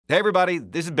Hey, everybody,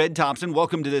 this is Ben Thompson.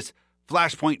 Welcome to this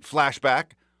Flashpoint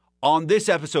Flashback. On this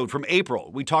episode from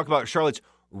April, we talk about Charlotte's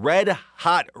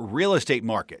red-hot real estate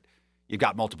market. You've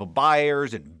got multiple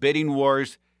buyers and bidding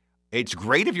wars. It's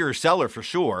great if you're a seller for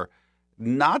sure,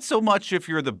 not so much if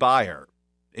you're the buyer.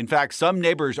 In fact, some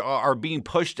neighbors are being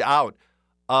pushed out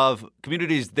of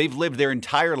communities they've lived their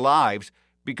entire lives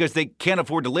because they can't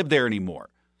afford to live there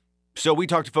anymore. So we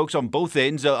talk to folks on both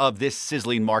ends of this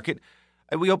sizzling market,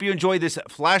 and we hope you enjoy this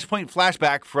Flashpoint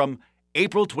Flashback from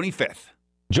April 25th.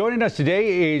 Joining us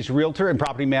today is realtor and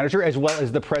property manager, as well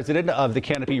as the president of the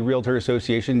Canopy Realtor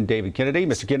Association, David Kennedy.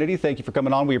 Mr. Kennedy, thank you for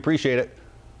coming on. We appreciate it.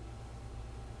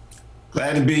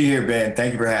 Glad to be here, Ben.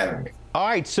 Thank you for having me. All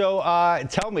right, so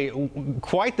tell me,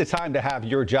 quite the time to have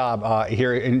your job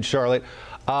here in Charlotte.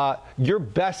 Your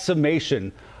best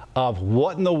summation of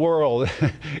what in the world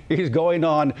is going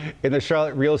on in the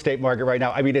Charlotte real estate market right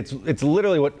now. I mean, it's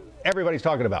literally what everybody's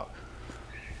talking about.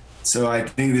 So I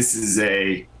think this is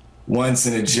a once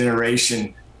in a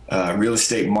generation real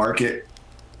estate market.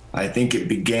 I think it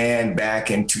began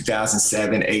back in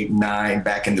 2007, 8, 9,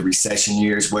 back in the recession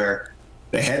years where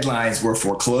the headlines were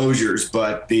foreclosures,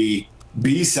 but the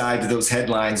B side to those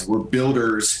headlines were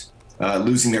builders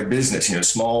losing their business,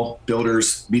 small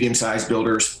builders, medium-sized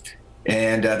builders,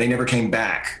 and they never came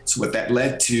back. So what that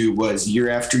led to was year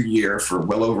after year for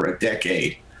well over a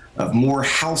decade of more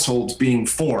households being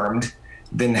formed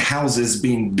than houses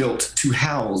being built to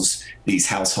house these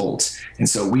households. And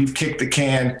so we've kicked the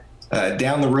can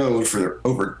down the road for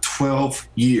over 12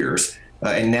 years.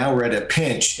 And now we're at a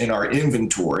pinch in our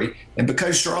inventory. And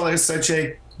because Charlotte is such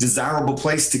a desirable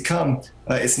place to come,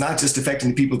 it's not just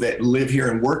affecting the people that live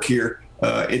here and work here.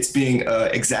 It's being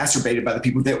exacerbated by the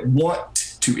people that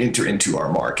want to enter into our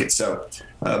market. So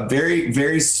a very,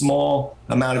 very small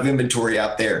amount of inventory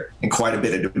out there and quite a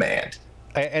bit of demand.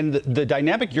 And the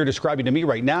dynamic you're describing to me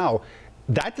right now,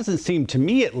 that doesn't seem to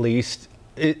me at least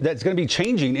that's going to be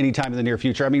changing anytime in the near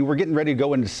future. I mean, we're getting ready to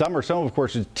go into summer. Summer, of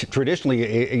course, is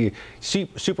traditionally a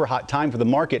super hot time for the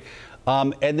market.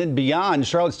 And then beyond,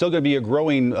 Charlotte's still going to be a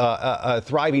growing,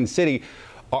 thriving city.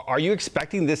 Are you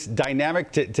expecting this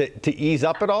dynamic to ease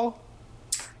up at all?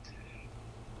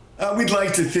 We'd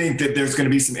like to think that there's going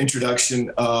to be some introduction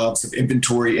of some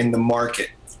inventory in the market.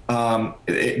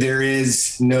 There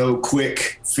is no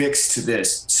quick fix to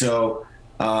this. So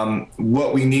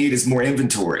what we need is more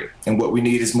inventory, and what we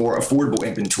need is more affordable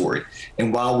inventory.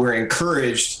 And while we're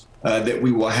encouraged that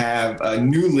we will have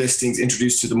new listings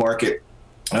introduced to the market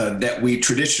that we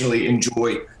traditionally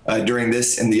enjoy during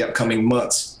this and the upcoming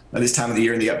months, this time of the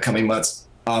year and the upcoming months,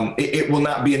 it will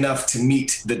not be enough to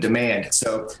meet the demand.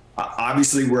 So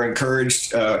obviously we're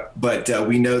encouraged, but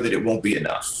we know that it won't be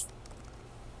enough.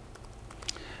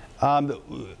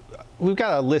 We've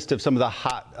got a list of some of the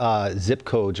hot zip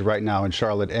codes right now in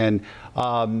Charlotte, and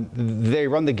they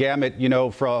run the gamut,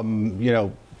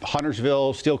 from,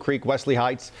 Huntersville, Steel Creek, Wesley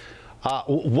Heights.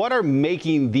 What are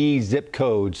making these zip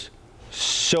codes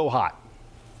so hot?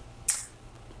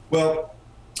 Well,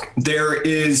 there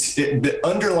is the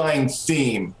underlying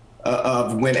theme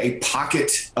of when a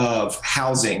pocket of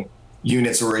housing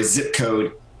units or a zip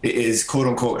code is quote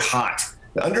unquote hot.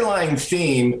 The underlying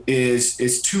theme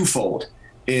is twofold.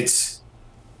 It's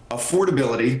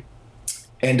affordability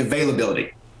and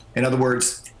availability. In other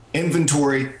words,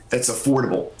 inventory that's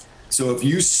affordable. So if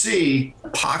you see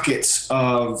pockets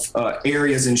of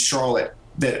areas in Charlotte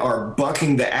that are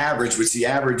bucking the average, which the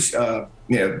average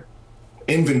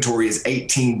inventory is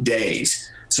 18 days.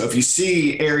 So if you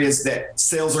see areas that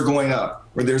sales are going up,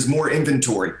 where there's more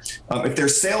inventory, if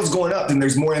there's sales going up, then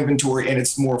there's more inventory and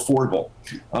it's more affordable.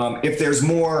 If there's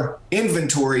more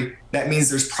inventory, that means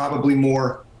there's probably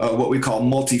more what we call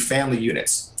multifamily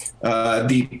units.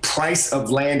 The price of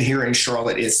land here in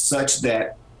Charlotte is such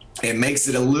that it makes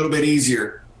it a little bit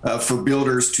easier for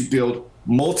builders to build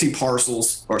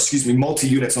multi-units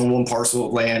on one parcel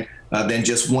of land than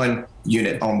just one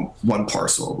unit on one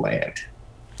parcel of land.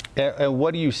 And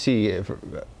what do you see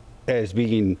as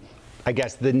being, I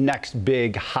guess, the next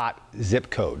big hot zip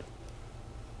code?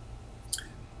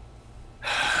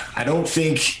 I don't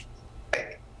think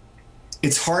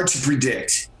it's hard to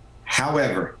predict.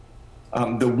 However,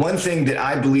 the one thing that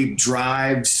I believe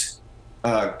drives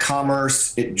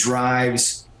commerce, it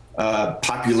drives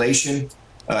population,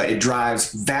 it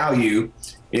drives value,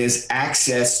 is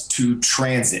access to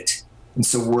transit. And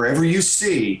so wherever you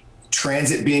see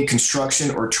transit being construction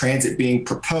or transit being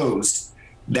proposed,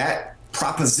 that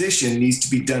proposition needs to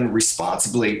be done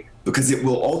responsibly because it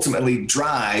will ultimately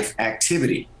drive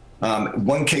activity.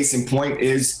 One case in point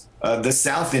is the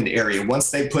South End area.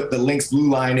 Once they put the Lynx Blue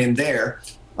Line in there,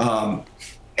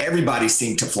 everybody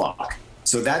seemed to flock.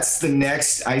 So that's the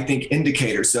next, I think,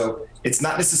 indicator. So it's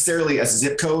not necessarily a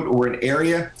zip code or an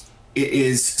area. It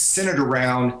is centered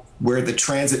around where the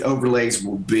transit overlays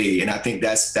will be. And I think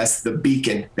that's the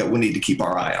beacon that we'll need to keep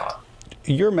our eye on.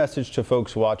 Your message to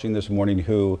folks watching this morning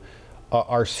who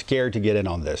are scared to get in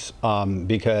on this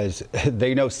because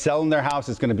they know selling their house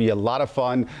is going to be a lot of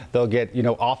fun. They'll get,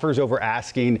 offers over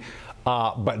asking,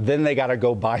 but then they got to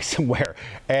go buy somewhere.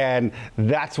 And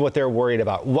that's what they're worried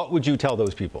about. What would you tell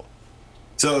those people?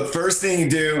 So the first thing you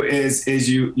do is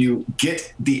you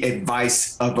get the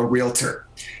advice of a realtor.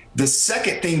 The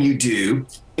second thing you do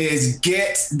is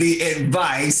get the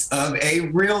advice of a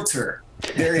realtor.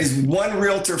 There is one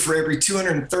realtor for every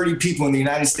 230 people in the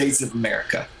United States of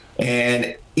America.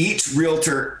 And each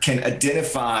realtor can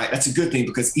identify, that's a good thing,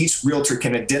 because each realtor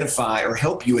can identify or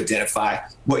help you identify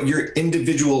what your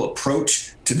individual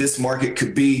approach to this market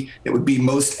could be that would be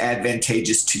most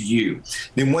advantageous to you.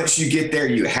 Then once you get there,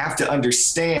 you have to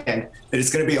understand that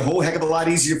it's going to be a whole heck of a lot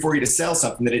easier for you to sell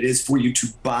something than it is for you to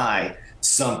buy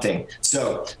something.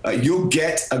 So you'll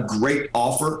get a great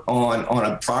offer on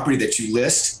a property that you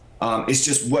list. It's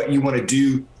just what you want to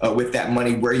do with that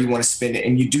money, where you want to spend it.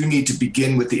 And you do need to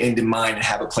begin with the end in mind and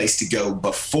have a place to go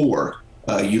before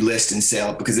you list and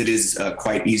sell, because it is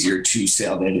quite easier to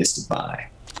sell than it is to buy.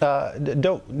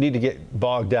 Don't need to get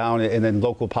bogged down in then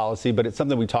local policy, but it's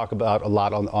something we talk about a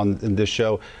lot in this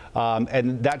show.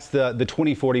 And that's the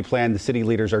 2040 plan the city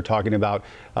leaders are talking about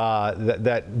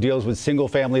that deals with single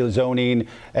family zoning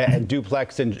and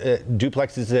duplexes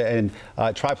and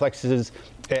triplexes.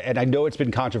 And I know it's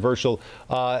been controversial.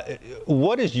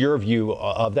 What is your view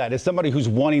of that as somebody who's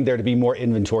wanting there to be more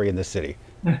inventory in the city?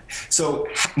 So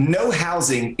no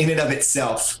housing in and of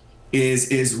itself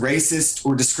is racist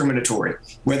or discriminatory,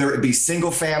 whether it be single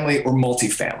family or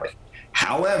multifamily.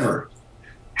 However,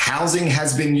 housing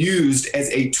has been used as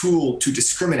a tool to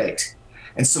discriminate.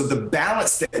 And so the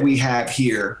balance that we have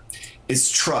here is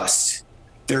trust.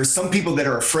 There are some people that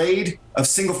are afraid of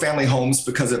single family homes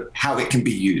because of how it can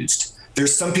be used.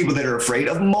 There's some people that are afraid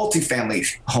of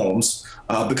multifamily homes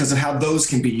because of how those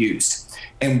can be used.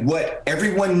 And what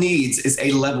everyone needs is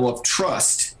a level of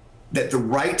trust that the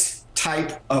right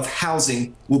type of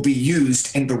housing will be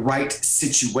used in the right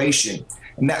situation.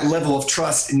 And that level of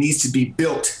trust needs to be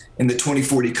built in the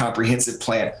 2040 comprehensive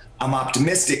plan. I'm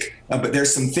optimistic, but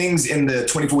there's some things in the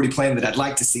 2040 plan that I'd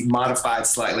like to see modified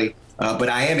slightly. But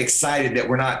I am excited that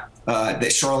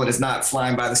that Charlotte is not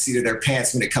flying by the seat of their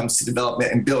pants when it comes to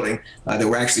development and building, that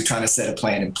we're actually trying to set a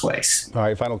plan in place. All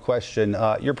right, final question.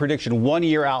 Your prediction 1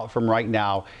 year out from right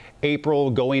now,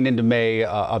 April going into May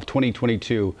of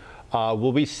 2022,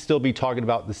 will we still be talking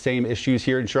about the same issues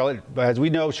here in Charlotte? As we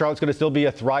know, Charlotte's going to still be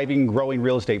a thriving, growing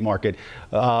real estate market.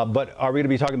 But are we going to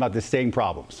be talking about the same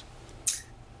problems?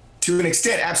 To an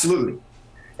extent, absolutely.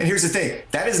 And here's the thing,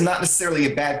 that is not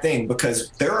necessarily a bad thing,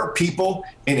 because there are people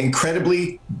in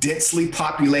incredibly densely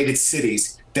populated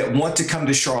cities that want to come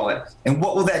to Charlotte. And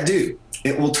what will that do?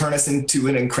 It will turn us into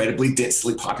an incredibly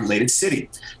densely populated city.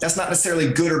 That's not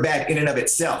necessarily good or bad in and of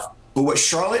itself. But what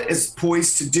Charlotte is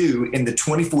poised to do in the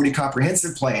 2040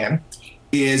 comprehensive plan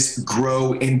is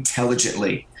grow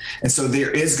intelligently. And so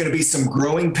there is going to be some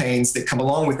growing pains that come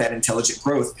along with that intelligent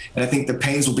growth. And I think the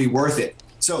pains will be worth it.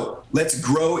 So let's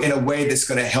grow in a way that's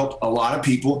going to help a lot of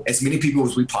people, as many people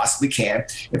as we possibly can.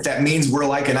 If that means we're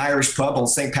like an Irish pub on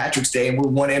St. Patrick's Day and we're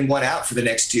one in, one out for the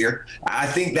next year, I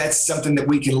think that's something that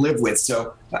we can live with.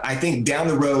 So I think down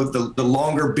the road, the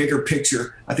longer, bigger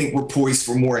picture, I think we're poised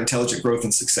for more intelligent growth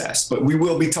and success. But we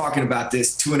will be talking about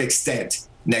this to an extent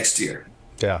next year.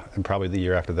 Yeah, and probably the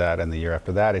year after that, and the year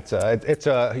after that. It's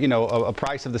a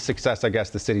price of the success, I guess,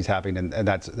 the city's having, and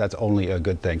that's only a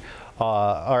good thing.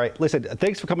 All right, listen,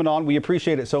 thanks for coming on. We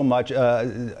appreciate it so much.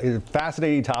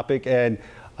 Fascinating topic, and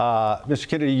Mr.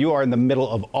 Kennedy, you are in the middle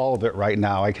of all of it right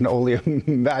now. I can only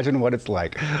imagine what it's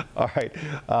like. All right,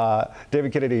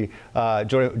 David Kennedy,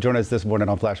 join us this morning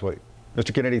on Flashpoint.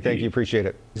 Mr. Kennedy, thank you. Appreciate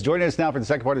it. He's joining us now for the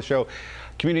second part of the show.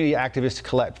 Community activist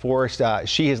Colette Forrest.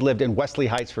 She has lived in Wesley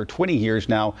Heights for 20 years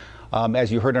now. As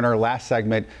you heard in our last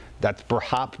segment, that's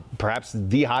perhaps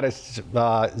the hottest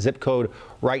zip code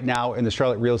right now in the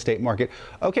Charlotte real estate market.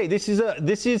 Okay, this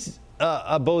is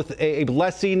both a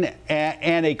blessing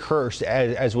and a curse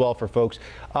as well for folks.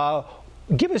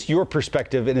 Give us your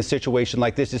perspective in a situation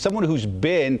like this as someone who's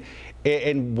been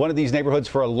in one of these neighborhoods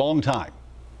for a long time.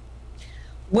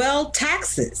 Well,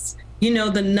 taxes. You know,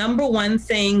 the number one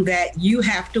thing that you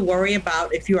have to worry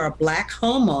about if you're a Black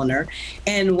homeowner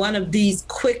in one of these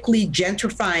quickly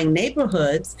gentrifying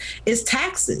neighborhoods is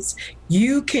taxes.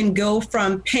 You can go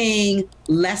from paying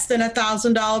less than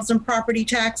 $1,000 in property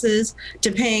taxes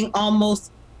to paying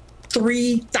almost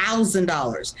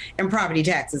 $3,000 in property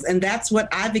taxes. And that's what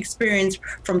I've experienced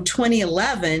from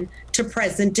 2011 to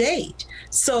present date.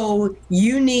 So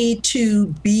you need to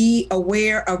be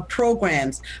aware of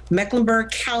programs.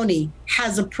 Mecklenburg County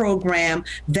has a program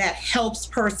that helps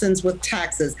persons with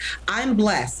taxes. I'm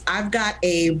blessed. I've got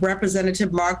a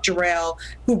representative, Mark Jarrell,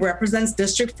 who represents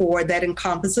District 4 that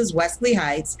encompasses Wesley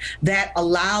Heights, that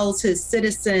allows his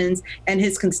citizens and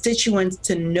his constituents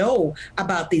to know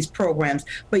about these programs.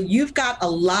 But you've got a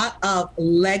lot of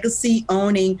legacy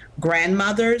owning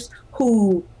grandmothers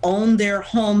who own their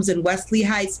homes in Wesley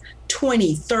Heights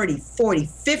 20, 30, 40,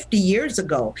 50 years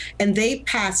ago, and they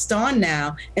passed on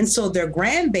now. And so their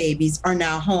grandbabies are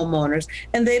now homeowners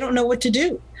and they don't know what to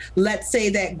do. Let's say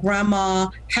that grandma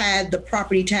had the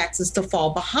property taxes to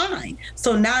fall behind.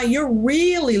 So now you're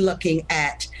really looking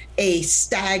at a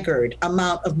staggered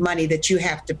amount of money that you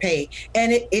have to pay.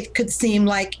 And it could seem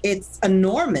like it's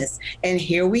enormous. And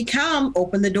here we come,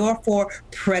 open the door for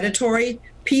predatory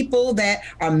people that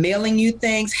are mailing you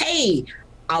things. Hey,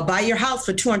 I'll buy your house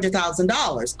for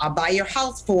 $200,000. I'll buy your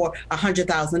house for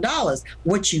 $100,000.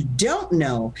 What you don't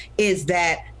know is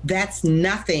that that's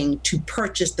nothing to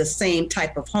purchase the same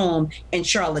type of home in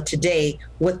Charlotte today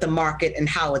with the market and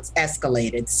how it's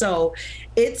escalated. So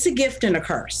it's a gift and a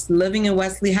curse. Living in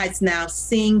Wesley Heights now,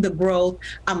 seeing the growth,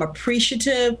 I'm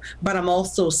appreciative, but I'm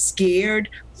also scared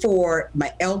for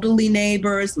my elderly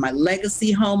neighbors, my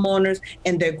legacy homeowners,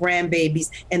 and their grandbabies,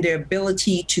 and their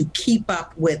ability to keep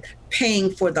up with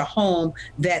paying for the home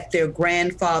that their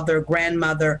grandfather,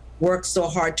 grandmother worked so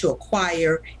hard to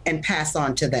acquire and pass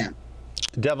on to them.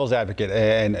 Devil's advocate,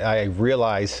 and I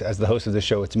realize as the host of the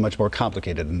show, it's much more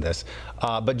complicated than this,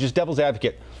 but just devil's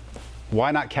advocate,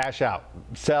 why not cash out,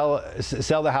 sell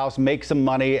the house, make some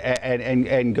money,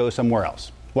 and go somewhere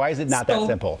else? Why is it not that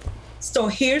simple? So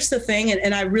here's the thing,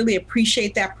 and I really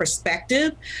appreciate that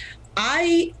perspective.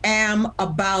 I am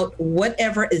about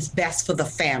whatever is best for the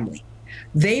family.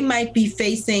 They might be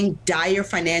facing dire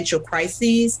financial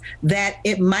crises that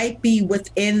it might be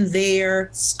within their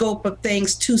scope of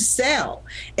things to sell.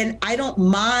 And I don't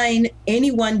mind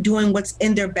anyone doing what's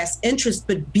in their best interest,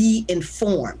 but be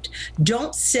informed.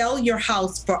 Don't sell your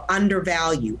house for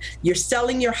undervalue. You're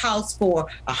selling your house for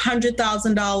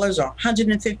 $100,000 or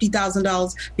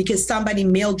 $150,000 because somebody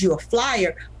mailed you a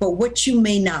flyer. But what you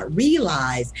may not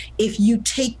realize, if you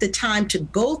take the time to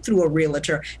go through a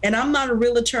realtor, and I'm not a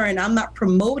realtor and I'm not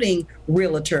promoting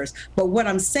realtors, but what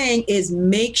I'm saying is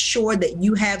make sure that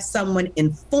you have someone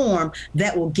informed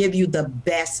that will give you the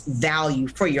best value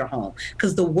for your home.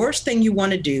 Because the worst thing you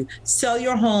want to do, sell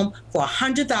your home for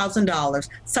 $100,000,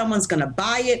 someone's going to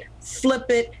buy it, flip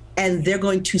it, and they're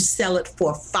going to sell it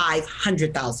for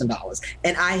 $500,000.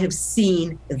 And I have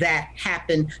seen that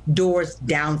happen doors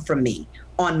down from me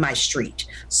on my street.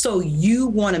 So you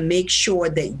want to make sure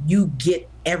that you get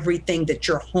everything that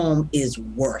your home is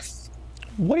worth.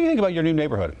 What do you think about your new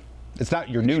neighborhood? It's not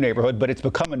your new neighborhood, but it's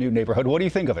become a new neighborhood. What do you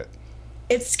think of it?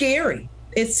 It's scary.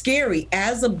 It's scary.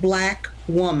 As a Black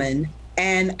woman,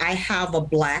 and I have a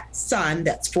Black son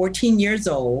that's 14 years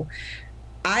old,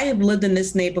 I have lived in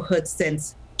this neighborhood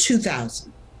since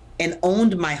 2000 and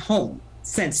owned my home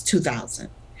since 2000.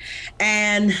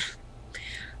 And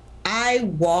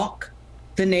I walk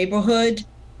the neighborhood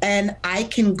and I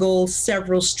can go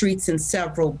several streets and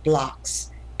several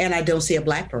blocks and I don't see a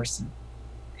Black person.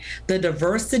 The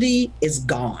diversity is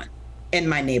gone in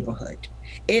my neighborhood.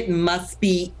 It must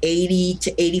be 80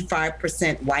 to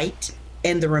 85% white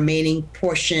and the remaining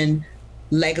portion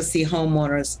legacy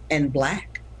homeowners and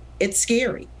Black. It's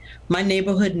scary. My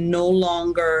neighborhood no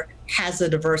longer has the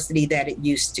diversity that it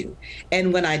used to.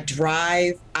 And when I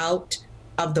drive out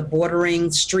of the bordering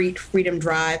street, Freedom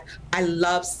Drive, I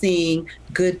love seeing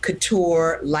Good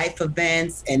Couture, Life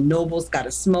Events, and Noble's got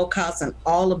a smokehouse and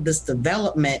all of this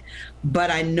development.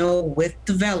 But I know with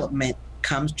development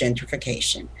comes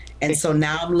gentrification. And so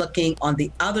now I'm looking on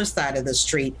the other side of the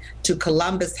street to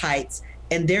Columbus Heights,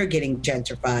 and they're getting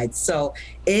gentrified. So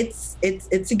it's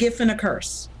a gift and a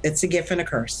curse. It's a gift and a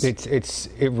curse.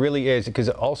 It really is, because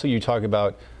also you talk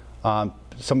about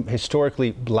some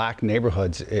historically Black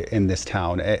neighborhoods in this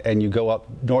town, and you go up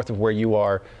north of where you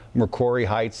are, McCrory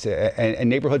Heights, and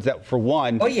neighborhoods that, for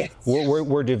one,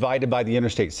 were divided by the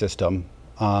interstate system.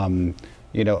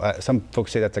 Some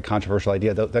folks say that's a controversial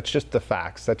idea, though. That's just the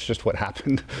facts. That's just what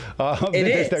happened.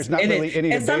 There's not really any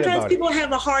debate about it. And sometimes people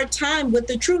have a hard time with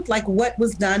the truth, like what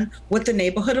was done with the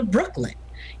neighborhood of Brooklyn.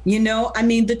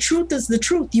 The truth is the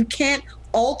truth. You can't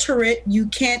alter it. You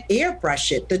can't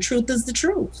airbrush it. The truth is the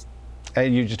truth.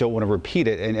 And you just don't want to repeat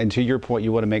it. And to your point,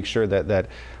 you want to make sure that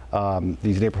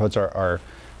these neighborhoods are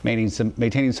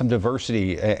maintaining some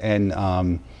diversity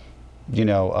and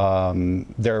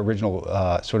their original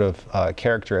sort of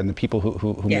character and the people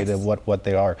who made them what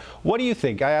they are. What do you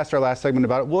think? I asked our last segment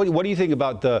about it. What do you think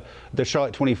about the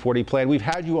Charlotte 2040 plan? We've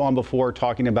had you on before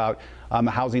talking about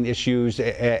housing issues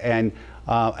and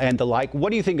the like.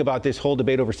 What do you think about this whole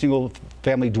debate over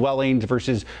single-family dwellings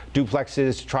versus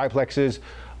duplexes, triplexes?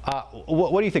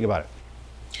 What do you think about it?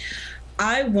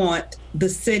 I want the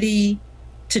city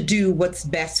to do what's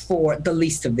best for the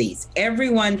least of these.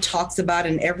 Everyone talks about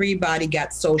it, and everybody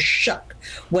got so shook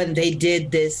when they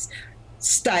did this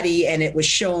study and it was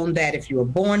shown that if you were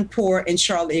born poor in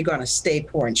Charlotte, you're going to stay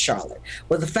poor in Charlotte.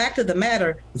 Well, the fact of the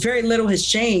matter, very little has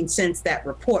changed since that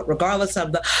report, regardless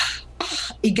of the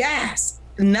gas.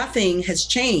 Nothing has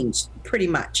changed pretty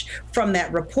much from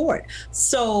that report.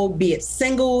 So be it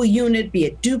single unit, be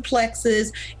it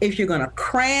duplexes, if you're going to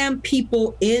cram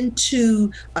people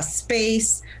into a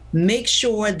space, make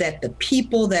sure that the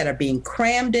people that are being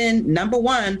crammed in, number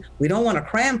one, we don't want to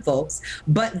cram folks,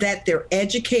 but that they're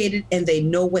educated and they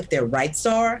know what their rights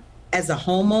are as a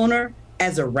homeowner,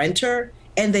 as a renter,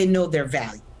 and they know their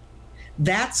value.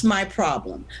 That's my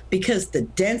problem, because the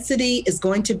density is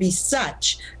going to be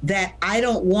such that I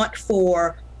don't want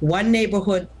for one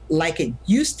neighborhood like it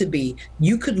used to be.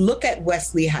 You could look at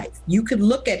Wesley Heights, you could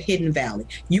look at Hidden Valley,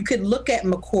 you could look at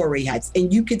McCory Heights,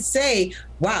 and you could say,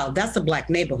 wow, that's a Black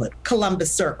neighborhood.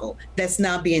 Columbus Circle, that's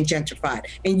now being gentrified.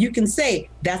 And you can say,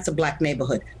 that's a Black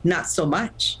neighborhood. Not so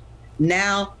much.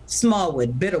 Now,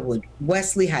 Smallwood, Bitterwood,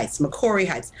 Wesley Heights, McCory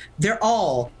Heights, they're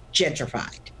all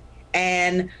gentrified.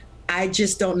 And I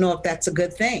just don't know if that's a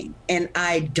good thing. And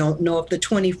I don't know if the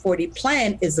 2040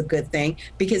 plan is a good thing,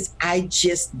 because I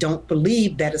just don't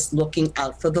believe that it's looking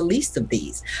out for the least of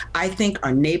these. I think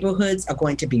our neighborhoods are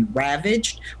going to be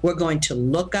ravaged. We're going to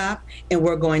look up and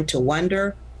we're going to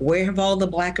wonder, where have all the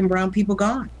Black and brown people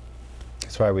gone?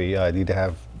 That's why we need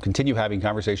to continue having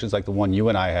conversations like the one you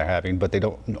and I are having, but they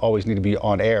don't always need to be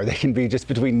on air. They can be just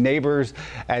between neighbors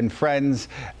and friends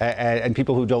and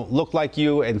people who don't look like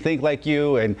you and think like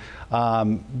you. And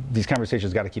these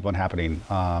conversations got to keep on happening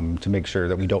to make sure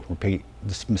that we don't repeat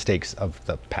the mistakes of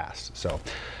the past. So,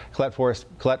 Colette Forrest,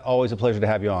 Colette, always a pleasure to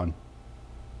have you on.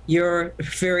 You're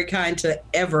very kind to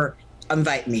ever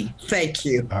invite me. Thank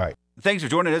you. All right. Thanks for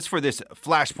joining us for this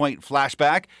Flashpoint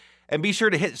Flashback. And be sure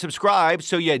to hit subscribe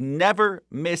so you never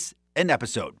miss an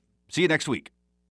episode. See you next week.